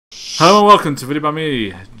Hello and welcome to video by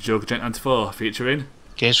me, Joker94, featuring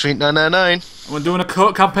Gamesfreak999. And we're doing a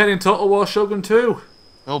campaign in Total War Shogun 2.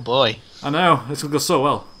 Oh boy. I know, it's going to go so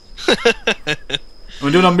well. And we're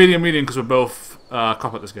doing on medium because we're both crap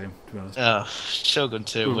at this game, to be honest. Shogun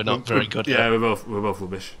 2, we're not very good at. Yeah, we're both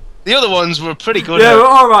rubbish. The other ones were pretty good Yeah, at. we're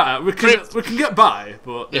alright. We can get by,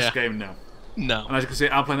 but this game, no. No. And as you can see,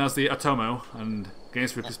 I'm playing as the Otomo, and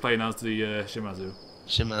Gamesfreak is playing as the Shimazu.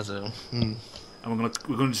 Shimazu. And we're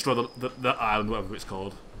gonna destroy the island, whatever it's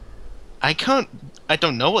called. I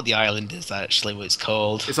don't know what the island is actually, what it's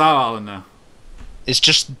called. It's our island now. It's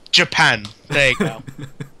just Japan. There you go.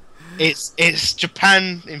 It's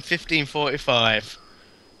Japan in 1545.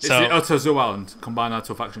 It's the Otozo Island. Combine our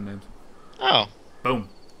two faction names. Oh. Boom.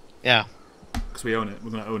 Yeah. Because we own it. We're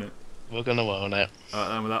gonna own it. We're gonna own it.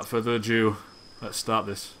 Alright, and without further ado, let's start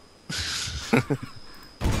this.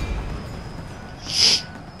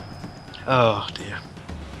 Oh dear.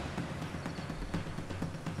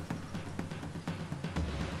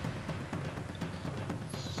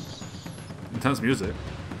 Intense music.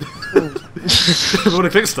 When I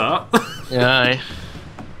click start. Yeah.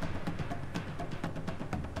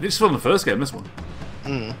 It's still in the first game, this one.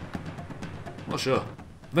 Not sure.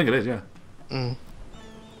 I think it is, yeah.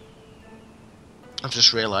 I've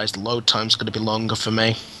just realised load time's gonna be longer for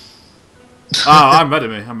me. I'm ready,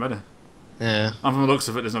 mate. I'm ready. Yeah. And from the looks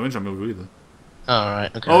of it, there's no intro movie either.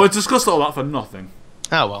 Alright, okay. Oh, we discussed all that for nothing.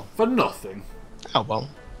 Oh well. For nothing. Oh well.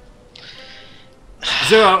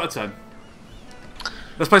 0 out of 10.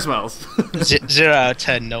 Let's play something else. 0 out of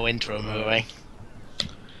 10, no intro movie.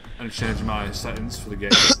 And change my settings for the game.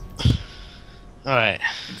 Alright.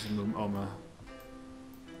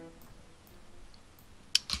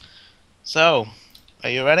 So, are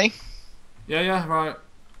you ready? Yeah, right.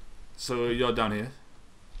 So you're down here.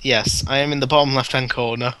 Yes, I am in the bottom left-hand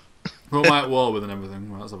corner. We're all at war with and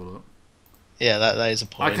everything. Right, let's have a look. Yeah, that is a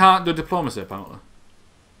point. I can't do diplomacy, apparently.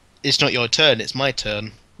 It's not your turn, it's my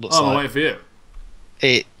turn. Looks I'm like. waiting for you.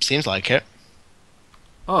 It seems like it.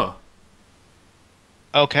 Oh.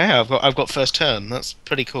 Okay, I've got first turn. That's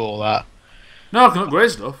pretty cool, that. No, I can upgrade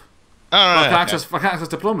stuff. Alright, I can't access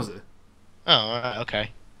diplomacy. Oh, alright, okay.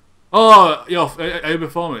 Oh, are you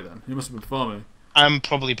before me then? You must be before me. I'm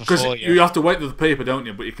probably before you. Because you have to wait for the paper, don't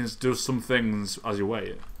you? But you can do some things as you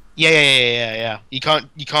wait. Yeah. You can't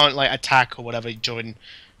like attack or whatever during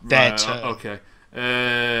their turn. Okay.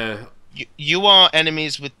 You are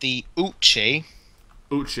enemies with the Uchi.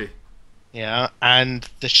 Uchi. Yeah, and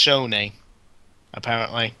the Shoni,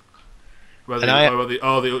 apparently. The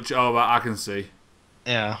Uchi. Oh, I can see.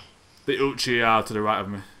 Yeah. The Uchi are to the right of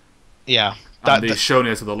me. Yeah. And the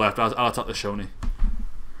Shoni are to the left. I'll attack the Shoni.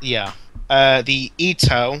 Yeah. The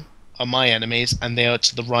Ito are my enemies, and they are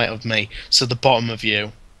to the right of me, so the bottom of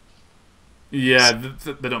you. Yeah,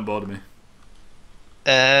 they don't bother me.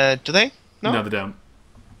 Do they? No, they don't.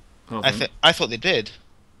 I thought they did.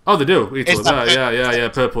 Oh, they do. Yeah.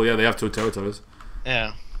 Purple. Yeah, they have two territories.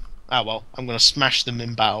 Yeah. Ah, well, I'm gonna smash them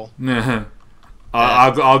in battle. Yeah.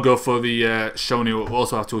 I'll go for the Shoni, who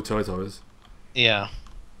also have two territories. Yeah.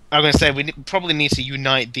 I'm gonna say we probably need to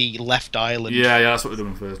unite the left island. Yeah, that's what we're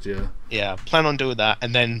doing first. Yeah. Yeah. Plan on doing that,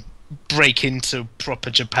 and then break into proper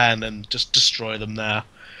Japan and just destroy them there.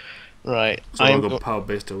 Right. So I've got power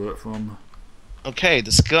base to work from. Okay,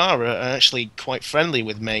 the Skara are actually quite friendly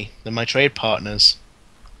with me. They're my trade partners.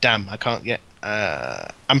 Damn, I can't get...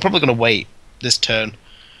 I'm probably going to wait this turn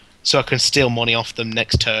so I can steal money off them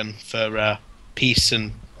next turn for peace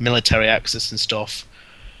and military access and stuff.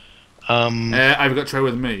 Have you got trade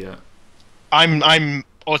with me yet? I'm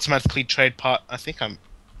automatically trade part... I think I'm...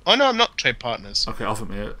 Oh no, I'm not trade partners. Okay, offer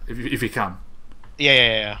me it, if you can.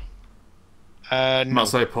 Yeah. No. Not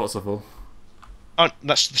say Portable. Oh,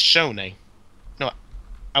 that's the Shoni. No,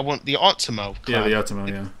 I want the Otomo clan. Yeah, the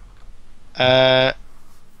Otomo, yeah.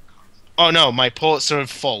 Oh no, my ports are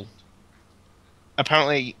full.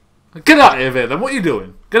 Apparently... Get out of here then, what are you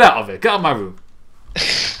doing? Get out of here, get out of my room.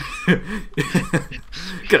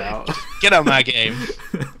 Get out. Get out of my game.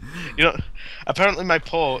 You know, apparently my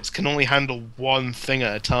ports can only handle one thing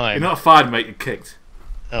at a time. You're not fired, mate, you're kicked.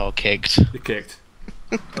 Oh, kicked. You're kicked.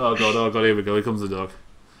 Oh god, here we go, here comes the dog.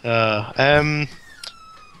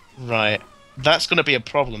 Right. That's going to be a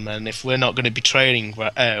problem then if we're not going to be trading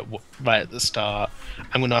right at the start.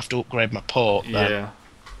 I'm going to have to upgrade my port then. Yeah.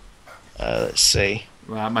 Let's see.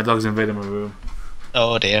 Right, my dog's invading my room.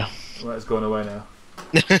 Oh dear. Right, it's going away now.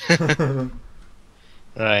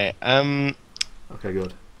 Right. Okay,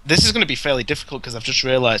 good. This is going to be fairly difficult because I've just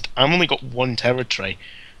realised I've only got one territory,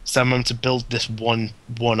 so I'm going to build this one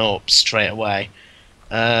up straight away.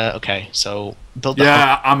 Okay, so build that.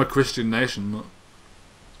 Yeah, I'm a Christian nation.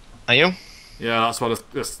 Are you? Yeah, that's why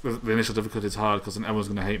the initial difficulty is hard, because then everyone's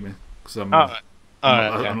going to hate me. Because I'm not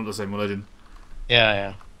the same religion.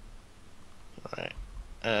 Yeah. Alright.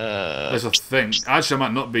 There's a thing. Actually, I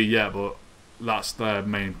might not be yet, but that's their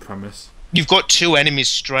main premise. You've got 2 enemies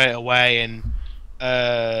straight away, and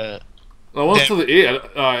well, once to the ear,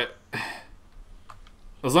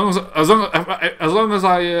 as long as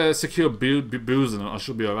I secure booze in it, I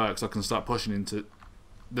should be alright. Because I can start pushing into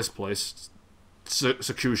this place,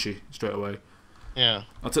 Sakushi, straight away. Yeah.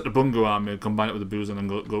 I'll take the Bungo army, combine it with the booze, and then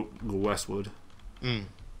go westward. Mm.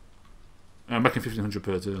 I'm making 1,500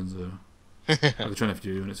 per turn, so I can train a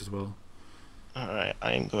few units as well. Alright,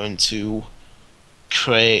 I am going to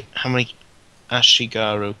create... How many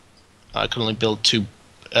Ashigaru? I can only build 2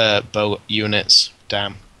 bow units.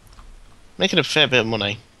 Damn. Making a fair bit of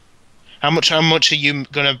money. How much are you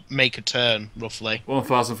going to make a turn, roughly?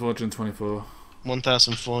 1,424.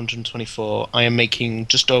 1,424. I am making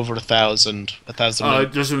just over 1,000.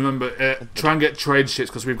 1,000. Just remember, try and get trade ships,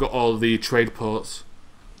 because we've got all the trade ports.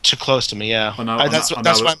 Too close to me, yeah. That's why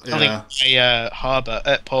I'm building a harbour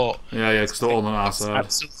at port. Yeah, because they're all on our side.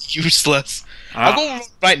 Absolutely useless. I'll go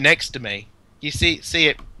right next to me. You see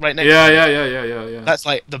it right next to me? Yeah. That's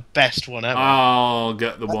like the best one ever. I'll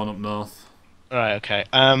get the one up north. Right, okay.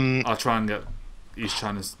 I'll try and get East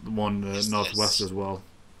China's one northwest as well.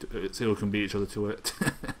 So we can beat each other to it.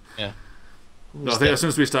 Yeah. I think as soon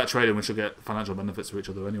as we start trading, we should get financial benefits for each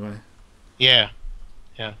other anyway. Yeah.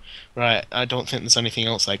 Right, I don't think there's anything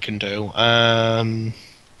else I can do. I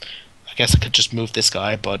guess I could just move this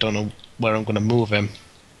guy, but I don't know where I'm going to move him.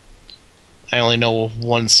 I only know of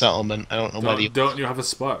 1 settlement. I don't know whether Don't you have a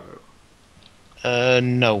spot?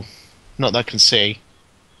 No. Not that I can see.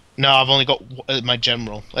 No, I've only got my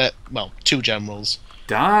general. Well, 2 generals.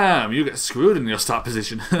 Damn, you get screwed in your start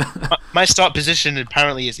position. My start position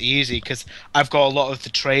apparently is easy, because I've got a lot of the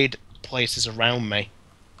trade places around me.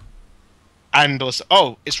 And also...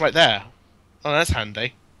 Oh, it's right there. Oh, that's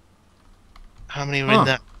handy. How many are in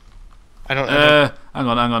that? I don't know. Hang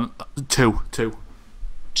on. 2.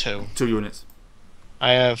 2 units.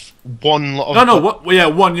 I have 1 lot of... No,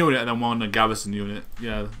 1 unit and then 1 garrison unit.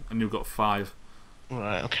 Yeah, and you've got 5.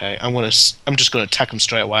 Right, okay. I'm just gonna attack him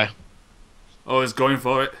straight away. Oh, he's going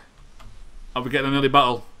for it. Are we getting an early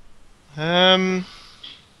battle? Yeah,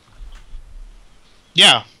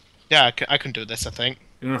 I can do this, I think.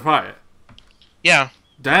 You're gonna fight it? Yeah.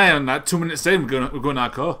 Damn, that 2 minutes in, we're going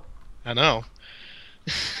hardcore. I know.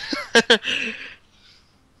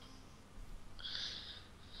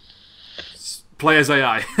 Players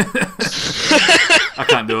AI. I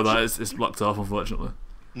can't do that. It's blocked off, unfortunately.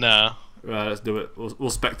 No. Right, let's do it. We'll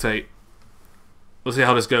spectate. We'll see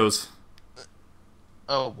how this goes.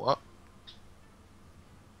 Oh, what?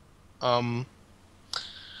 Oh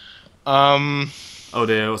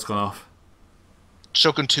dear, what's gone off?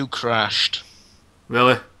 Shogun 2 crashed.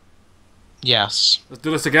 Really? Yes. Let's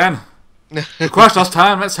do this again. We crashed last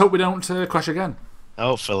time. Let's hope we don't crash again.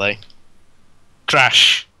 Hopefully.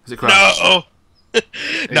 Crash. Is it crash? No!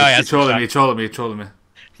 No, you're trolling me.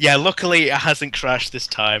 Yeah, luckily it hasn't crashed this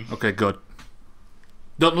time. Okay, good.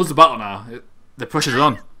 Don't lose the battle now. The pressure's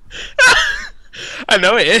on. I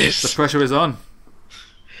know it is. The pressure is on.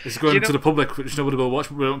 It's going to the public, which nobody will watch,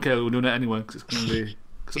 but we don't care. We're doing it anyway, because it's going to be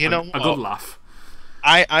a good laugh.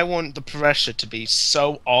 I want the pressure to be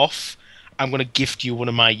so off, I'm going to gift you one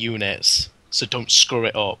of my units, so don't screw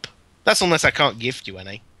it up. That's unless I can't gift you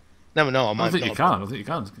any. Never know, I don't think you can.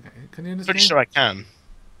 Can you? Pretty sure I can.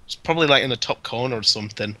 It's probably like in the top corner or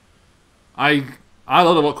something. I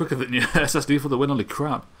load a lot quicker than you. SSD for the win, holy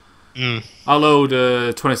crap. Mm. I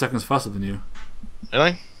load 20 seconds faster than you.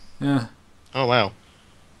 Really? Yeah. Oh wow.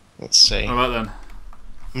 Let's see. Alright then.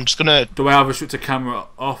 I'm just gonna... Do I have a restricted camera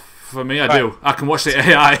off for me? I do. I can watch the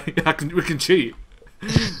AI. We can cheat.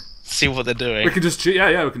 See what they're doing. We can just cheat.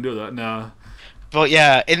 Yeah, we can do that. No. But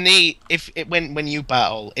yeah, when you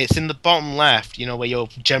battle, it's in the bottom left. You know where your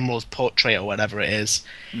general's portrait or whatever it is.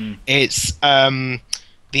 Mm. It's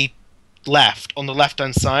the left on the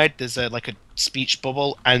left-hand side. There's like a speech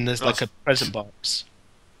bubble, and there's like a present box.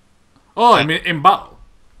 Oh, I mean in battle.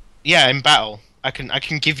 Yeah, in battle, I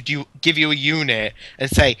can give you a unit and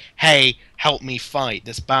say, hey, help me fight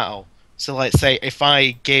this battle. So let's say if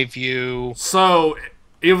I gave you... So,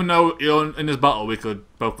 even though you're in this battle, we could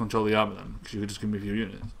both control the army then, because you could just give me a few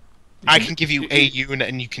units. I can give you a unit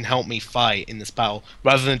and you can help me fight in this battle,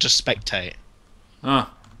 rather than just spectate.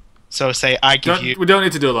 Ah. So say I give you... We don't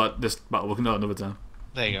need to do that this battle, we can do it another time.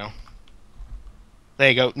 There you go. There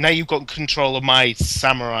you go. Now you've got control of my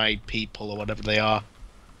samurai people, or whatever they are.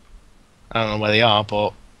 I don't know where they are,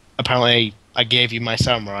 but apparently I gave you my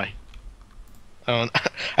samurai.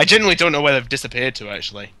 I genuinely don't know where they've disappeared to,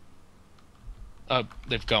 actually. Oh,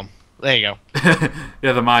 they've gone. There you go.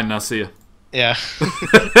 Yeah, they're mine now. See ya. Yeah.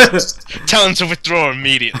 Tell them to withdraw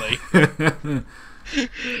immediately.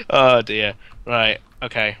 Oh dear. Right.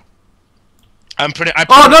 Okay.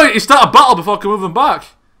 Oh no! You start a battle before I can move them back.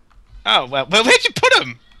 Oh well. Well, where'd you put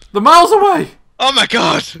them? They're miles away. Oh my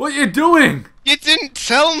god! What are you doing? You didn't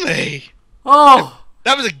tell me. Oh.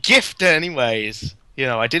 That was a gift, anyways. You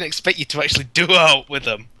know, I didn't expect you to actually do out with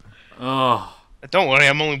them. Oh. Don't worry,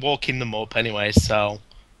 I'm only walking them up anyway, so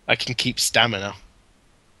I can keep stamina.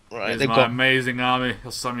 Right, Here's my amazing army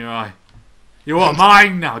of samurai. You are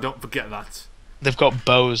mine now. Don't forget that. They've got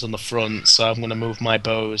bows on the front, so I'm going to move my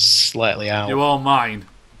bows slightly out. You're all mine.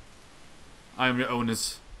 I am your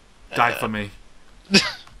owners. Die for me.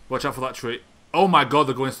 Watch out for that tree. Oh my god,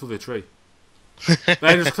 they're going through the tree.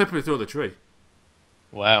 They're just clipping through the tree.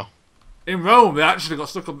 Wow. In Rome, they actually got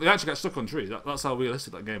stuck on. They actually get stuck on trees. That's how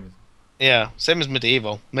realistic that game is. Yeah, same as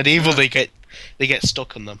medieval. Medieval, they get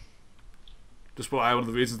stuck on them. Just what one of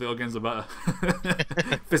the reasons the other games are better.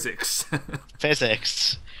 Physics.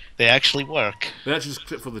 Physics. They actually work. They actually just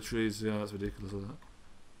clip through the trees. Yeah, that's ridiculous. Isn't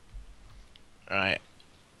it? Right.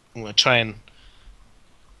 I'm gonna try and.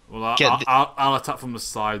 Well, I'll attack from the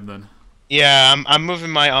side then. Yeah, I'm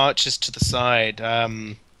moving my archers to the side. Do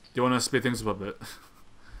you want to speed things up a bit?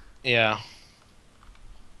 Yeah.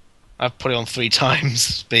 I've put it on 3 times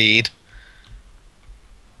speed.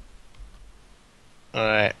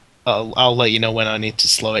 Alright. I'll let you know when I need to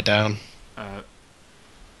slow it down. Oh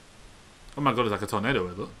my god, it's like a tornado,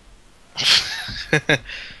 is it?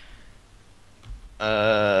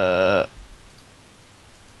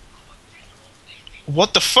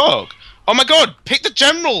 What the fuck? Oh my god, pick the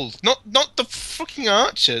generals, not the fucking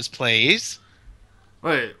archers, please.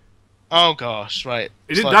 Wait. Oh gosh, right.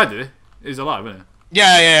 He didn't die, did he? He's alive, isn't he?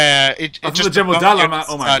 Yeah. It just the general bow died, units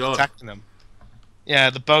oh my started god. attacking them. Yeah,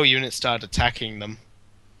 the bow unit started attacking them.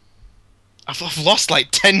 I've lost like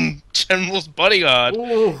 10 generals bodyguard.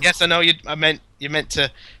 Ooh. Yes, I know you meant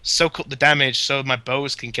to soak up the damage so my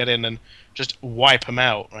bows can get in and just wipe them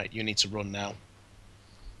out. Right, you need to run now.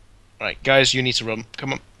 Right, guys, you need to run.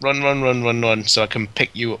 Come on, run, so I can pick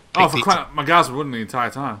you up. Oh, my guys were running the entire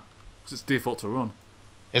time. It's default to run.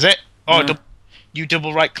 Is it? Oh, Yeah. You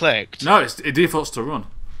double right clicked. No, it defaults to run.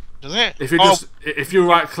 Does it? If you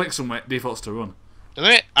right click somewhere, it defaults to run. Does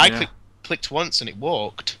it? I Yeah. clicked once and it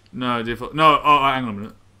walked. No, default. No, oh, hang on a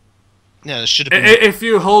minute. Yeah, there should have been. If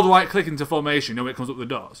you hold right click into formation, you know it comes up the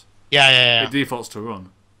dots. Yeah. It defaults to run.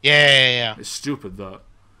 Yeah. It's stupid that.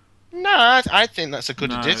 No, I think that's a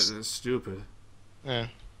good addition. It's stupid. Yeah.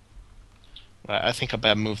 Right, I think I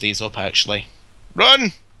better move these up actually.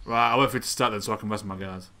 Run! Right, I'll wait for you to start then so I can rest my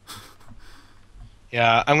guys.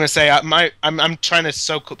 Yeah, I'm gonna say I'm trying to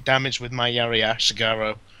soak up damage with my Yariya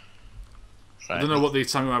Shigaro. I don't know what the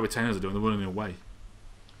samurai retainers are doing. They're running away.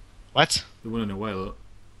 What? They're running away. Look.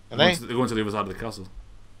 Are they? They're going to the other side of the castle.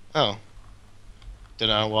 Oh. Don't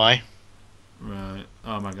know why. Right.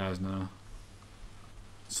 Oh my guys, no.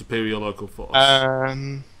 Superior local force.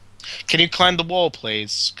 Can you climb the wall,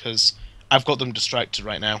 please? Because I've got them distracted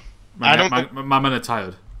right now. My men are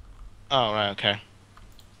tired. Oh right, okay.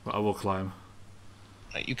 But I will climb.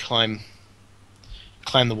 Right, you climb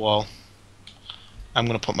the wall. I'm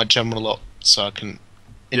gonna put my general up so I can.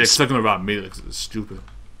 Yeah, because they're gonna ram me because it's stupid.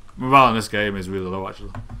 Morale in this game is really low,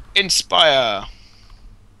 actually. Inspire.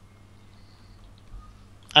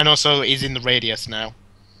 And also, he's in the radius now.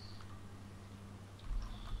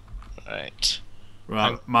 Right.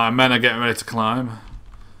 Right, my men are getting ready to climb.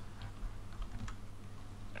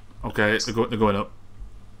 Okay, they're going up.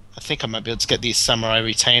 I think I might be able to get these samurai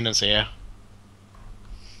retainers here.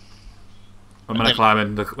 My men are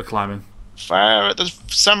climbing. They're climbing. Fire at the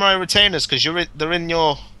samurai retainers because they're in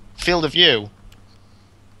your field of view.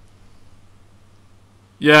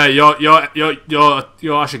 Yeah, your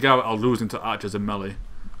Ashigawa are losing to archers and melee.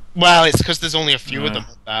 Well, it's because there's only a few of them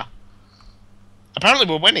there. Apparently,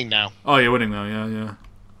 we're winning now. Oh, you're winning now. Yeah.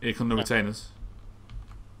 Here come the retainers.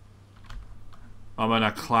 My men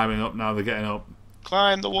are climbing up now. They're getting up.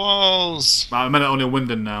 Climb the walls. My men are only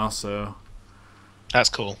winding now, so That's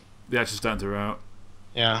cool. they're actually starting to rout.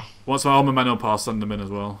 Yeah. Once all my men up, I'll send them in as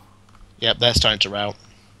well. Yep, they're starting to rout.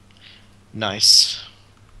 Nice.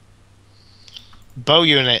 Bow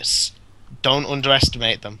units. Don't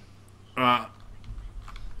underestimate them. Right.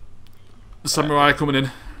 The samurai coming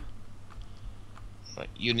in. Right,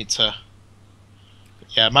 you need to...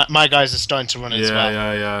 Yeah, my guys are starting to run as well.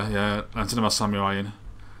 Yeah. I'm sending my samurai in.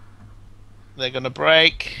 They're gonna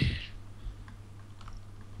break.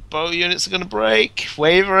 Bow units are gonna break.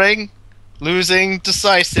 Wavering. Losing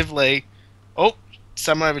decisively. Oh,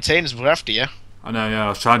 samurai retainers were after you. I know, yeah, I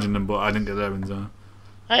was charging them, but I didn't get there in time.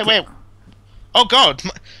 Hey, wait. Oh god,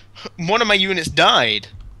 one of my units died.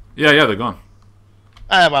 Yeah, they're gone.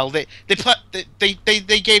 Ah, well, they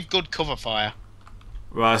gave good cover fire.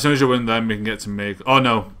 Right, as soon as you win them, we can get to me. Oh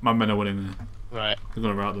no, my men are winning. Right. They're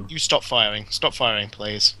gonna rout them. You stop firing. Stop firing,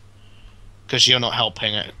 please. Because you're not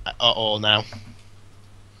helping at all now.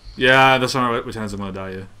 Yeah, the samurai retainers are gonna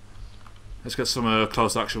die here. Let's get some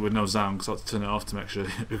close action with no sound, because I have to turn it off to make sure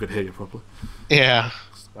we could hear you properly. Yeah.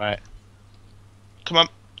 Right. Come on,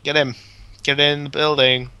 get him. Get in the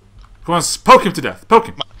building. Come on, poke him to death. Poke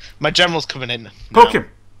him. My general's coming in. Poke him.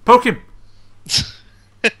 Poke him.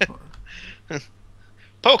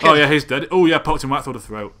 Poke him. Oh yeah, he's dead. Oh yeah, poked him right through the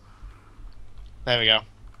throat. There we go.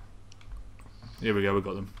 Here we go, we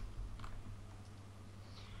got them.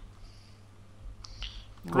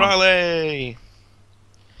 Raleigh!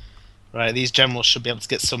 Right, these generals should be able to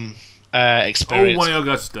get some Oh, experience. one of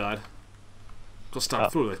your guys died. Got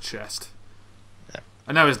stabbed through the chest. Yeah.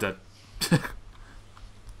 And now he's dead.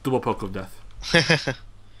 Double poke of death. Is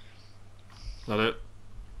that it?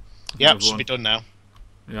 Yeah, should be done now.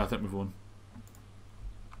 Yeah, I think we've won.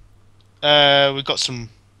 We've got some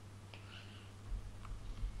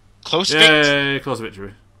close Yay, close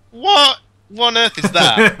victory. What on earth is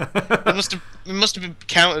that? it must have been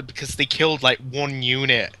counted because they killed like one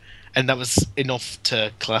unit, and that was enough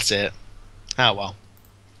to class it. Ah well.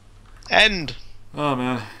 End. Oh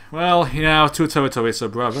man. Well, you know, 2 territory, so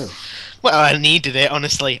bravo. Well, I needed it,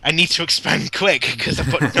 honestly. I need to expand quick because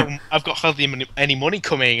I've got hardly any money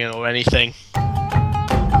coming in or anything.